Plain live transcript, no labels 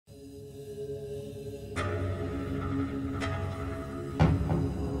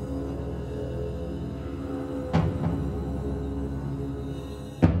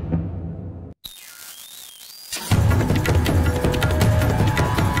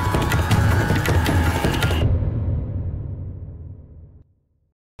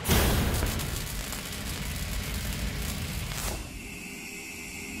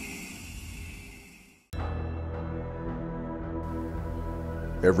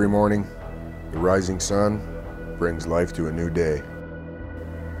Every morning, the rising sun brings life to a new day.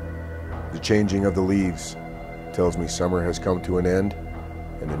 The changing of the leaves tells me summer has come to an end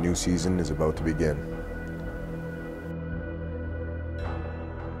and a new season is about to begin.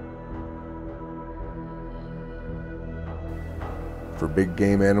 For big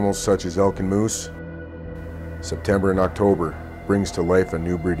game animals such as elk and moose, September and October brings to life a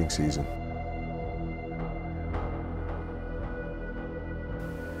new breeding season.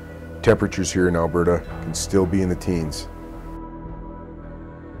 Temperatures here in Alberta can still be in the teens.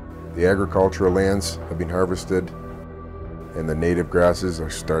 The agricultural lands have been harvested and the native grasses are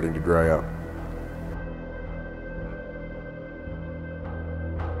starting to dry up.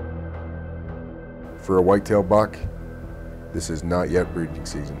 For a whitetail buck, this is not yet breeding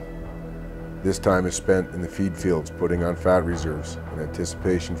season. This time is spent in the feed fields putting on fat reserves in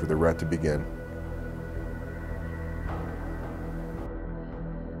anticipation for the rut to begin.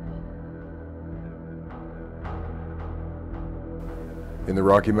 In the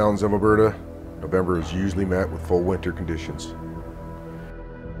Rocky Mountains of Alberta, November is usually met with full winter conditions.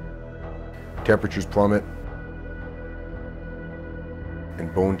 Temperatures plummet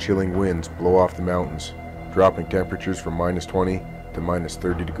and bone-chilling winds blow off the mountains, dropping temperatures from -20 to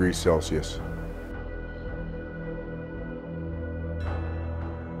 -30 degrees Celsius.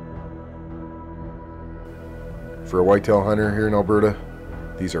 For a whitetail hunter here in Alberta,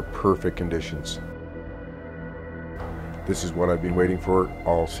 these are perfect conditions. This is what I've been waiting for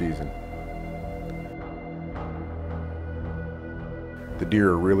all season. The deer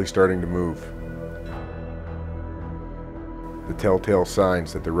are really starting to move. The telltale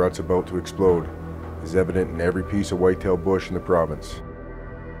signs that the rut's about to explode is evident in every piece of whitetail bush in the province,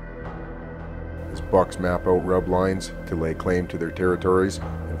 as bucks map out rub lines to lay claim to their territories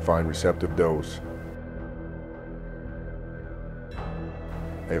and find receptive does.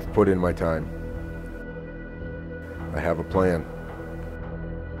 I have put in my time. I have a plan.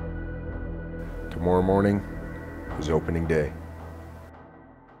 Tomorrow morning is opening day.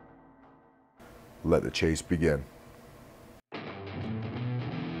 Let the chase begin.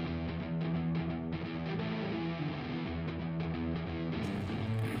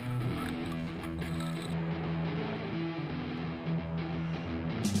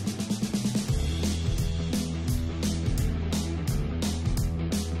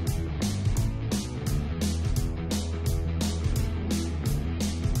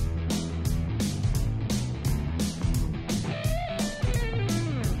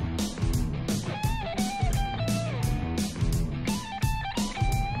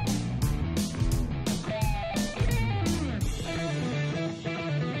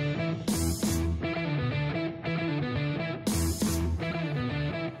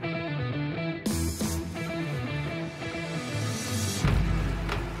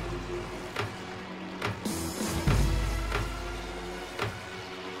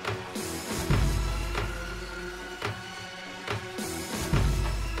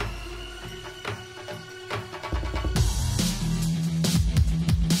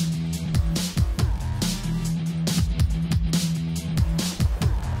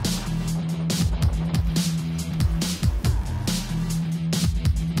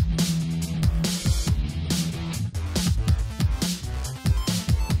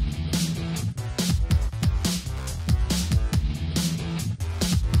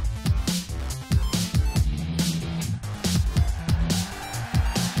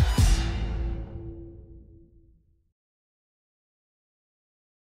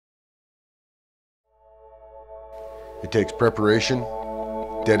 It takes preparation,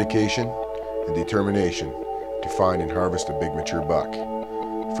 dedication, and determination to find and harvest a big mature buck.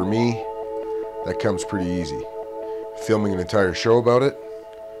 For me, that comes pretty easy. Filming an entire show about it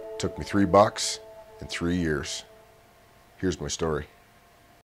took me 3 bucks and 3 years. Here's my story.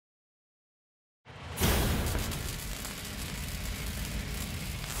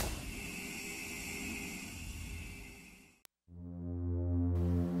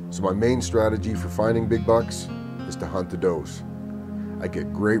 So my main strategy for finding big bucks is to hunt the does. I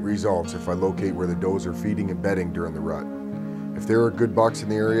get great results if I locate where the does are feeding and bedding during the rut. If there are good bucks in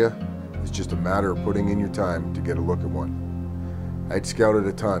the area, it's just a matter of putting in your time to get a look at one. I'd scouted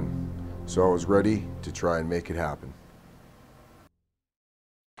a ton, so I was ready to try and make it happen.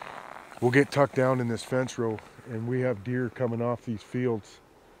 We'll get tucked down in this fence row and we have deer coming off these fields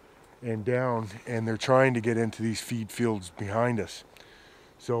and down, and they're trying to get into these feed fields behind us.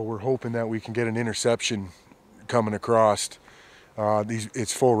 So we're hoping that we can get an interception coming across.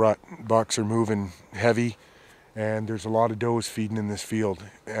 It's full rut. Bucks are moving heavy and there's a lot of does feeding in this field.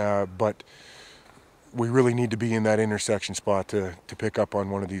 But we really need to be in that intersection spot to pick up on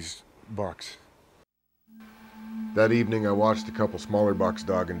one of these bucks. That evening I watched a couple smaller bucks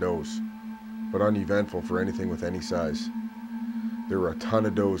dog and does, but uneventful for anything with any size. There were a ton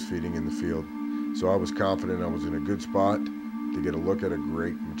of does feeding in the field, so I was confident I was in a good spot to get a look at a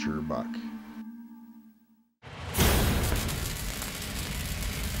great mature buck.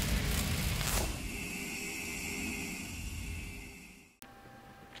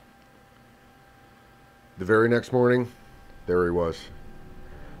 The very next morning, there he was,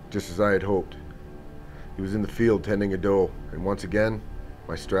 just as I had hoped. He was in the field tending a doe, and once again,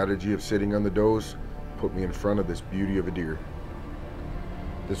 my strategy of sitting on the does put me in front of this beauty of a deer.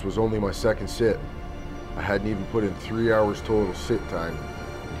 This was only my second sit. I hadn't even put in 3 hours total sit time,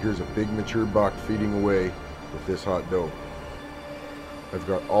 and here's a big mature buck feeding away with this hot doe. I've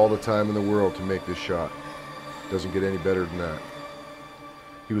got all the time in the world to make this shot. Doesn't get any better than that.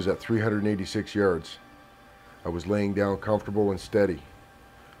 He was at 386 yards. I was laying down comfortable and steady.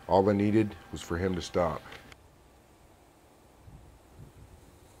 All I needed was for him to stop.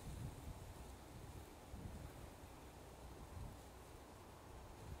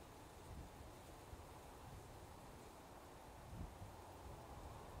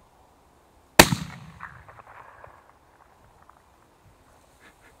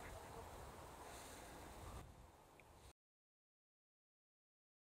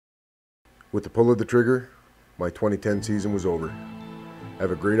 With the pull of the trigger, my 2010 season was over. I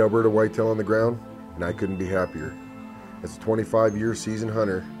have a great Alberta whitetail on the ground, and I couldn't be happier. As a 25-year seasoned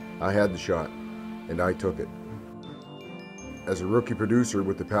hunter, I had the shot, and I took it. As a rookie producer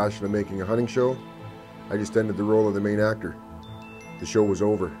with the passion of making a hunting show, I just ended the role of the main actor. The show was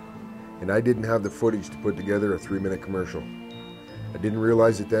over, and I didn't have the footage to put together a 3-minute commercial. I didn't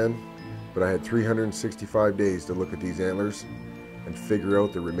realize it then, but I had 365 days to look at these antlers and figure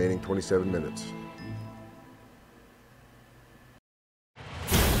out the remaining 27 minutes.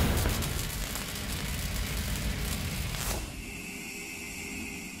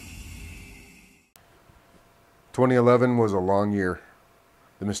 "2011 was a long year.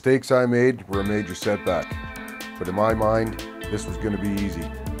 The mistakes I made were a major setback, but in my mind, this was going to be easy.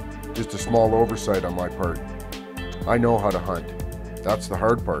 Just a small oversight on my part. I know how to hunt. That's the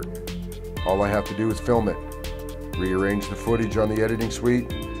hard part. All I have to do is film it, rearrange the footage on the editing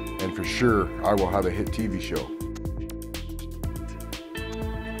suite, and for sure I will have a hit TV show."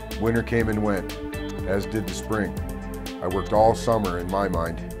 Winter came and went, as did the spring. I worked all summer in my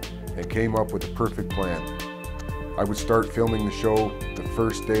mind and came up with a perfect plan. I would start filming the show the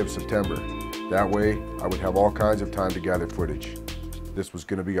first day of September. That way, I would have all kinds of time to gather footage. This was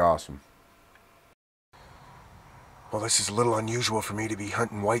going to be awesome. Well, this is a little unusual for me to be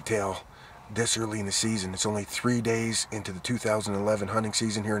hunting whitetail this early in the season. It's only 3 days into the 2011 hunting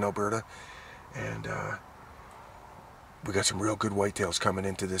season here in Alberta, and we got some real good whitetails coming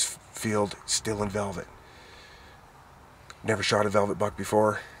into this field, still in velvet. Never shot a velvet buck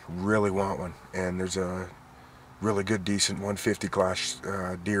before, really want one, and there's a really good, decent 150 class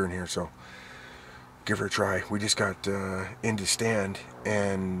deer in here, so give her a try. We just got into stand,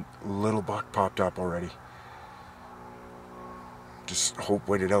 and little buck popped up already. Just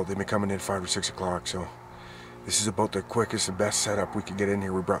wait it out. They've been coming in 5 or 6 o'clock, so this is about the quickest and best setup we could get in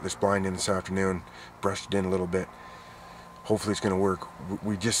here. We brought this blind in this afternoon, brushed it in a little bit. Hopefully it's going to work.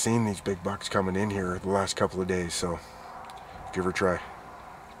 We just seen these big bucks coming in here the last couple of days, so give her a try.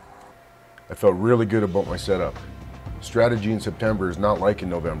 I felt really good about my setup. Strategy in September is not like in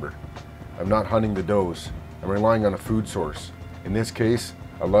November. I'm not hunting the does. I'm relying on a food source. In this case,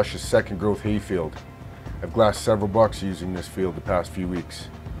 a luscious second growth hayfield. I've glassed several bucks using this field the past few weeks,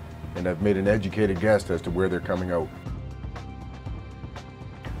 and I've made an educated guess as to where they're coming out.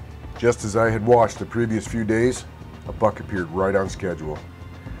 Just as I had watched the previous few days, a buck appeared right on schedule.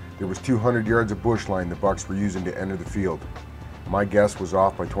 There was 200 yards of bush line the bucks were using to enter the field. My guess was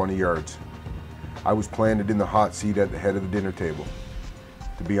off by 20 yards. I was planted in the hot seat at the head of the dinner table.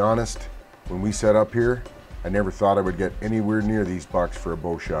 To be honest, when we set up here, I never thought I would get anywhere near these bucks for a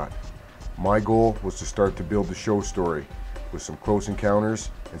bow shot. My goal was to start to build the show story with some close encounters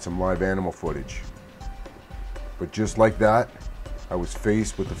and some live animal footage. But just like that, I was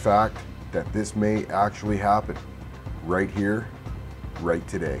faced with the fact that this may actually happen right here, right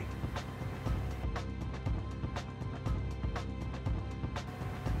today.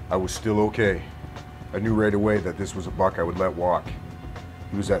 I was still okay. I knew right away that this was a buck I would let walk.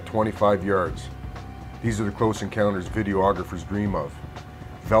 He was at 25 yards. These are the close encounters videographers dream of.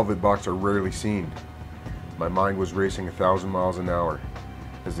 Velvet bucks are rarely seen. My mind was racing 1,000 miles an hour.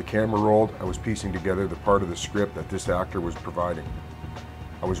 As the camera rolled, I was piecing together the part of the script that this actor was providing.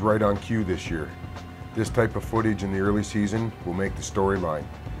 I was right on cue this year. This type of footage in the early season will make the storyline,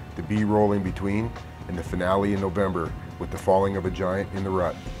 the B-roll in between, and the finale in November with the falling of a giant in the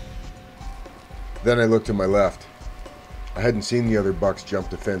rut. Then I looked to my left. I hadn't seen the other bucks jump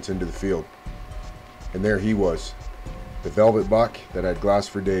the fence into the field. And there he was, the velvet buck that I'd glassed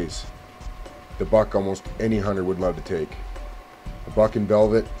for days. The buck almost any hunter would love to take. A buck in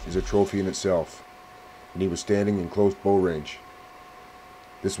velvet is a trophy in itself, and he was standing in close bow range.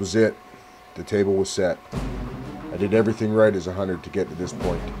 This was it. The table was set. I did everything right as a hunter to get to this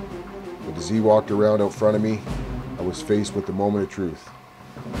point. But as he walked around out front of me, I was faced with the moment of truth.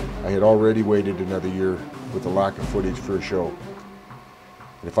 I had already waited another year with a lack of footage for a show.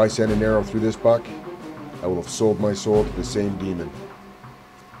 And if I send an arrow through this buck, I will have sold my soul to the same demon.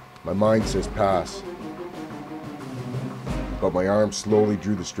 My mind says pass, but my arm slowly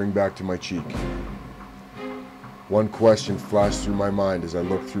drew the string back to my cheek. One question flashed through my mind as I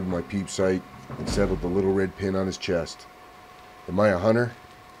looked through my peep sight and settled the little red pin on his chest. Am I a hunter,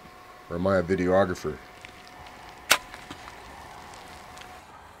 or am I a videographer?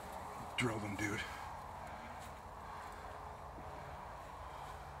 Drilled him, dude.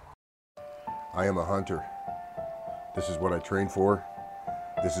 I am a hunter. This is what I train for.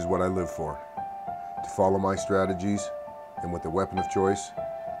 This is what I live for. To follow my strategies, and with the weapon of choice,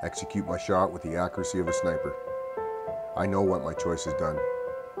 execute my shot with the accuracy of a sniper. I know what my choice has done,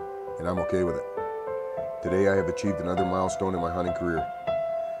 and I'm okay with it. Today I have achieved another milestone in my hunting career.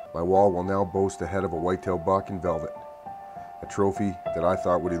 My wall will now boast the head of a whitetail buck in velvet, a trophy that I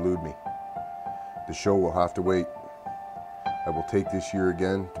thought would elude me. The show will have to wait. I will take this year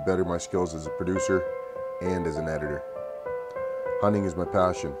again to better my skills as a producer and as an editor. Hunting is my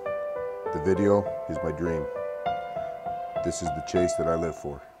passion. The video is my dream. This is the chase that I live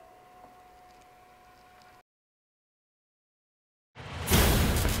for.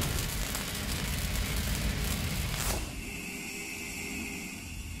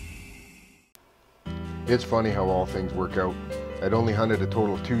 It's funny how all things work out. I'd only hunted a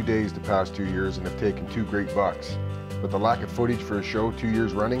total of 2 days the past 2 years and have taken 2 great bucks. But the lack of footage for a show 2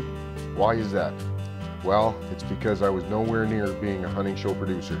 years running, why is that? Well, it's because I was nowhere near being a hunting show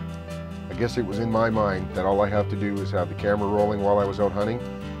producer. I guess it was in my mind that all I have to do is have the camera rolling while I was out hunting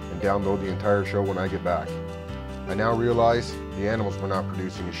and download the entire show when I get back. I now realize the animals were not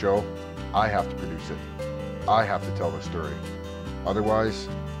producing a show. I have to produce it. I have to tell the story. Otherwise,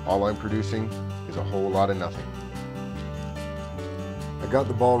 all I'm producing is a whole lot of nothing. I got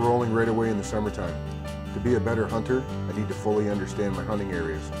the ball rolling right away in the summertime. To be a better hunter, I need to fully understand my hunting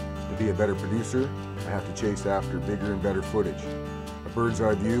areas. To be a better producer, I have to chase after bigger and better footage. A bird's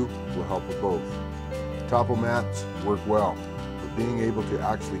eye view will help with both. Topo maps work well, but being able to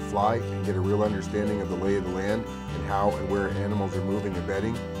actually fly and get a real understanding of the lay of the land and how and where animals are moving and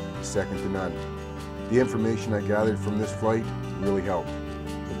bedding is second to none. The information I gathered from this flight really helped.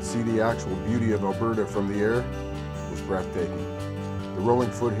 But to see the actual beauty of Alberta from the air was breathtaking. The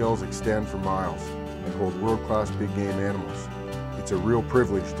rolling foothills extend for miles and hold world-class big game animals. It's a real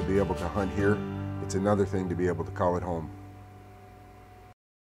privilege to be able to hunt here. It's another thing to be able to call it home.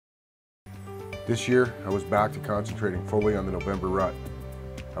 This year, I was back to concentrating fully on the November rut.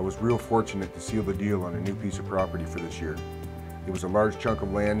 I was real fortunate to seal the deal on a new piece of property for this year. It was a large chunk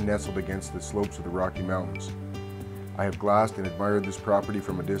of land nestled against the slopes of the Rocky Mountains. I have glassed and admired this property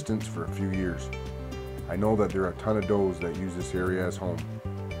from a distance for a few years. I know that there are a ton of does that use this area as home.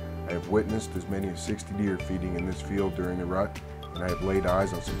 I have witnessed as many as 60 deer feeding in this field during the rut, and I have laid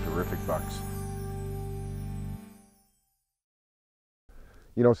eyes on some terrific bucks.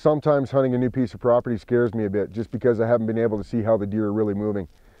 You know, sometimes hunting a new piece of property scares me a bit just because I haven't been able to see how the deer are really moving.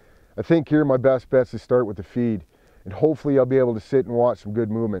 I think here my best bet is to start with the feed, and hopefully I'll be able to sit and watch some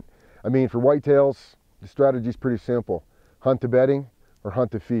good movement. I mean, for whitetails, the strategy is pretty simple. Hunt to bedding or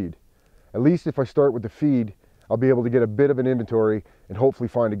hunt to feed. At least if I start with the feed, I'll be able to get a bit of an inventory and hopefully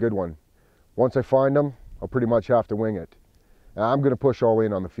find a good one. Once I find them, I'll pretty much have to wing it. I'm going to push all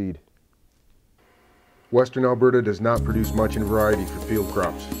in on the feed. Western Alberta does not produce much in variety for field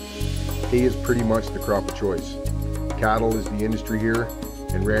crops. Hay is pretty much the crop of choice. Cattle is the industry here,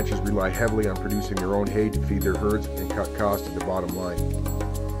 and ranchers rely heavily on producing their own hay to feed their herds and cut costs at the bottom line.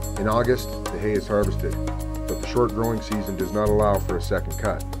 In August, the hay is harvested, but the short growing season does not allow for a second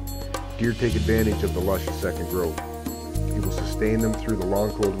cut. Deer take advantage of the luscious second growth. It will sustain them through the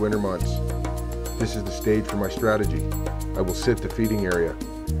long cold winter months. This is the stage for my strategy. I will sit the feeding area.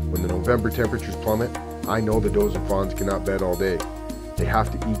 When the November temperatures plummet, I know the does and fawns cannot bed all day. They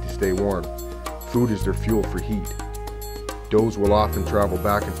have to eat to stay warm. Food is their fuel for heat. Does will often travel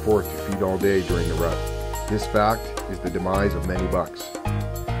back and forth to feed all day during the rut. This fact is the demise of many bucks.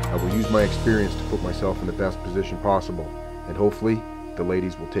 I will use my experience to put myself in the best position possible, and hopefully the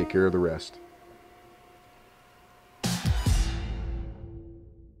ladies will take care of the rest.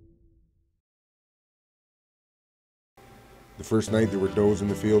 The first night there were does in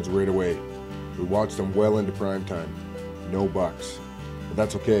the fields right away. We watched them well into prime time. No bucks. But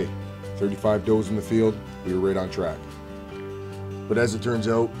that's okay. 35 does in the field, we were right on track. But as it turns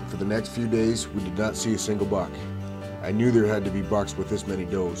out, for the next few days, we did not see a single buck. I knew there had to be bucks with this many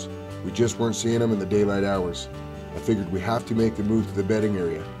does. We just weren't seeing them in the daylight hours. I figured we have to make the move to the bedding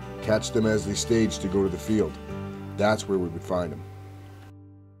area, catch them as they stage to go to the field. That's where we would find them.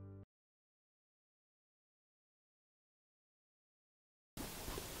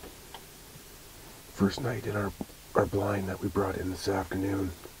 First night in our blind that we brought in this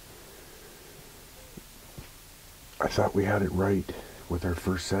afternoon. I thought we had it right with our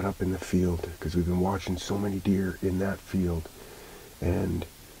first setup in the field because we've been watching so many deer in that field, and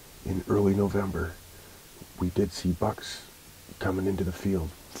in early November we did see bucks coming into the field,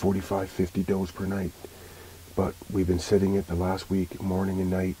 45-50 does per night, but we've been sitting it the last week morning and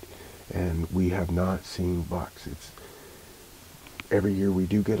night and we have not seen bucks. It's every year we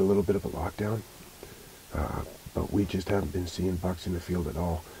do get a little bit of a lockdown, but we just haven't been seeing bucks in the field at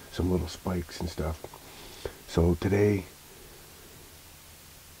all. Some little spikes and stuff. So today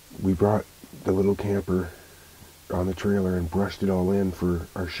we brought the little camper on the trailer and brushed it all in for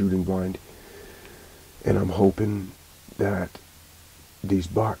our shooting blind, and I'm hoping that these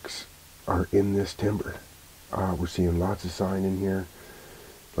bucks are in this timber. We're seeing lots of sign in here.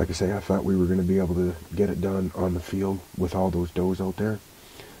 Like I say, I thought we were going to be able to get it done on the field with all those does out there,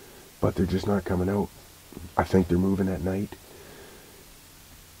 but they're just not coming out. I think they're moving at night.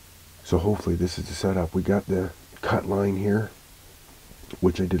 So hopefully this is the setup. We got the cut line here,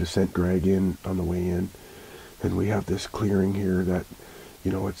 which I did a scent drag in on the way in, and we have this clearing here that,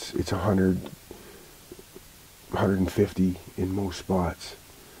 you know, it's 100, 150 in most spots.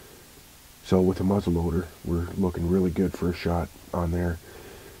 So with a muzzleloader, we're looking really good for a shot on there.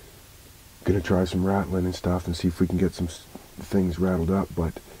 Gonna try some rattling and stuff and see if we can get some things rattled up,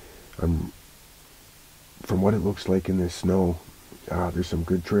 but from what it looks like in this snow, there's some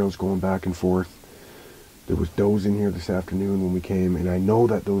good trails going back and forth. There was does in here this afternoon when we came, and I know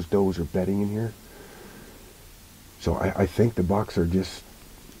that those does are bedding in here. So I think the bucks are just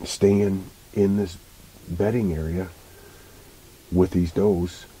staying in this bedding area with these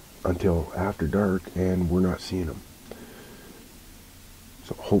does until after dark, and we're not seeing them.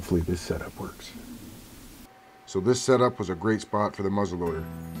 So hopefully this setup works. So this setup was a great spot for the muzzleloader.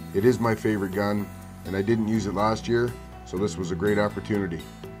 It is my favorite gun, and I didn't use it last year, so this was a great opportunity.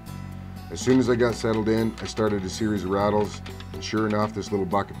 As soon as I got settled in, I started a series of rattles, and sure enough, this little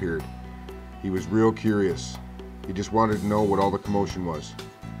buck appeared. He was real curious. He just wanted to know what all the commotion was.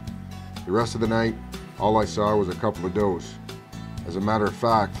 The rest of the night, all I saw was a couple of does. As a matter of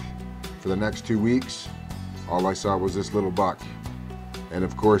fact, for the next 2 weeks, all I saw was this little buck. And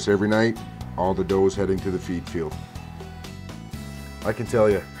of course, every night, all the does heading to the feed field. I can tell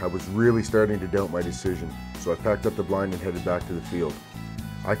you, I was really starting to doubt my decision, so I packed up the blind and headed back to the field.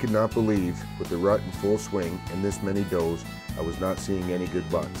 I could not believe, with the rut in full swing and this many does, I was not seeing any good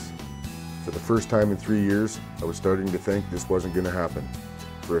bucks. For the first time in 3 years, I was starting to think this wasn't going to happen.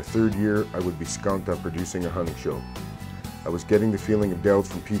 For a third year, I would be skunked on producing a hunting show. I was getting the feeling of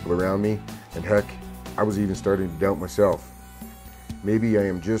doubts from people around me, and heck, I was even starting to doubt myself. Maybe I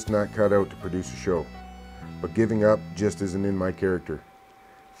am just not cut out to produce a show. But giving up just isn't in my character.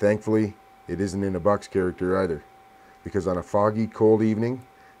 Thankfully, it isn't in a buck's character either, because on a foggy, cold evening,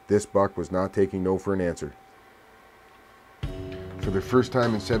 this buck was not taking no for an answer. For the first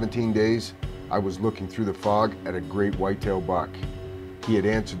time in 17 days, I was looking through the fog at a great whitetail buck. He had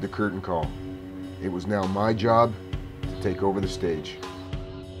answered the curtain call. It was now my job to take over the stage.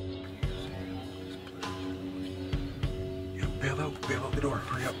 Yeah, bail out the door,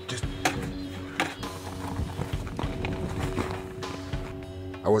 hurry up, just...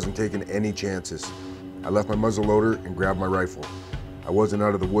 I wasn't taking any chances. I left my muzzleloader and grabbed my rifle. I wasn't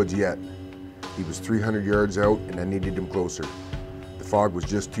out of the woods yet. He was 300 yards out and I needed him closer. The fog was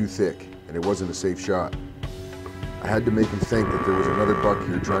just too thick and it wasn't a safe shot. I had to make him think that there was another buck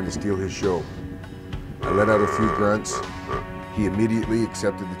here trying to steal his show. I let out a few grunts. He immediately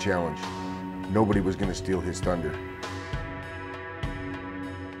accepted the challenge. Nobody was going to steal his thunder.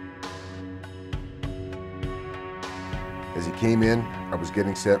 As he came in, I was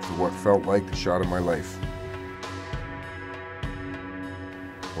getting set for what felt like the shot of my life.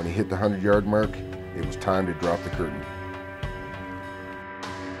 When he hit the 100-yard mark, it was time to drop the curtain.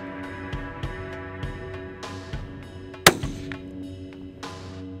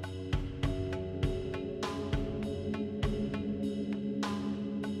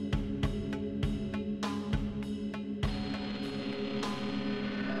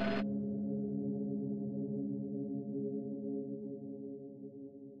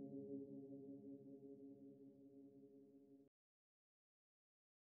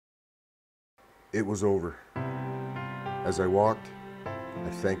 It was over. As I walked, I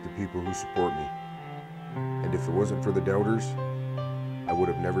thanked the people who support me. And if it wasn't for the doubters, I would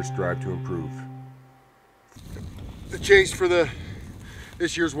have never strived to improve. The chase for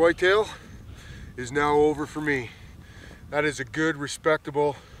this year's whitetail is now over for me. That is a good,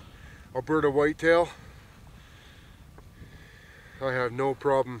 respectable Alberta whitetail. I have no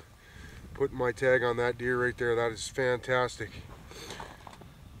problem putting my tag on that deer right there. That is fantastic.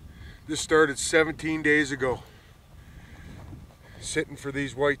 This started 17 days ago, sitting for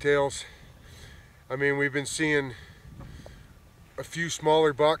these whitetails. I mean, we've been seeing a few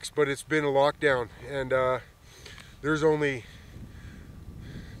smaller bucks, but it's been a lockdown, and there's only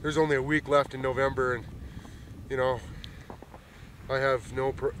a week left in November, and you know, I have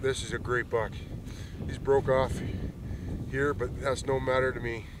this is a great buck. He's broke off here, but that's no matter to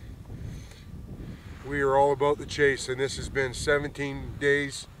me. We are all about the chase, and this has been 17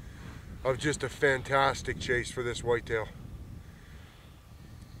 days of just a fantastic chase for this whitetail.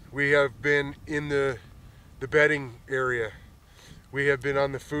 We have been in the bedding area. We have been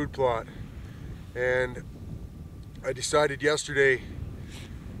on the food plot, and I decided yesterday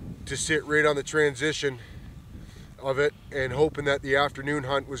to sit right on the transition of it, and hoping that the afternoon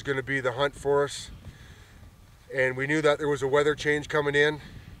hunt was going to be the hunt for us. And we knew that there was a weather change coming in,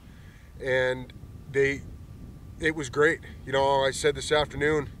 and it was great. You know, I said this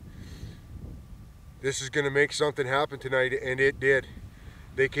afternoon, this is going to make something happen tonight, and it did.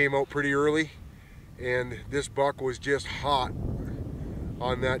 They came out pretty early, and this buck was just hot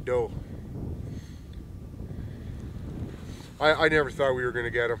on that doe. I never thought we were going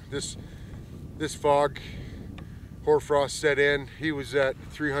to get him. This fog, hoarfrost set in. He was at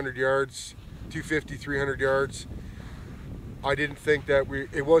 300 yards, 250, 300 yards. I didn't think that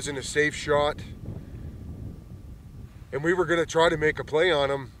it wasn't a safe shot, and we were going to try to make a play on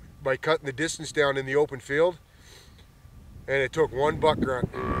him by cutting the distance down in the open field, and it took one buck grunt,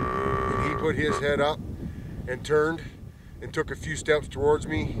 and he put his head up and turned and took a few steps towards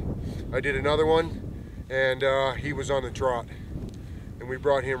me. I did another one, and he was on the trot, and we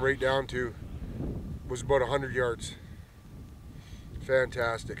brought him right down to, was about 100 yards.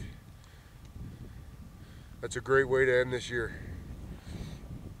 Fantastic. That's a great way to end this year.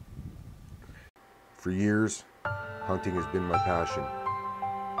 For years, hunting has been my passion.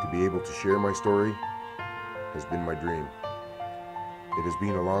 To be able to share my story has been my dream. It has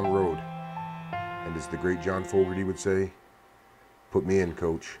been a long road, and as the great John Fogerty would say, put me in,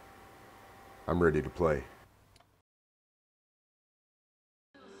 coach. I'm ready to play.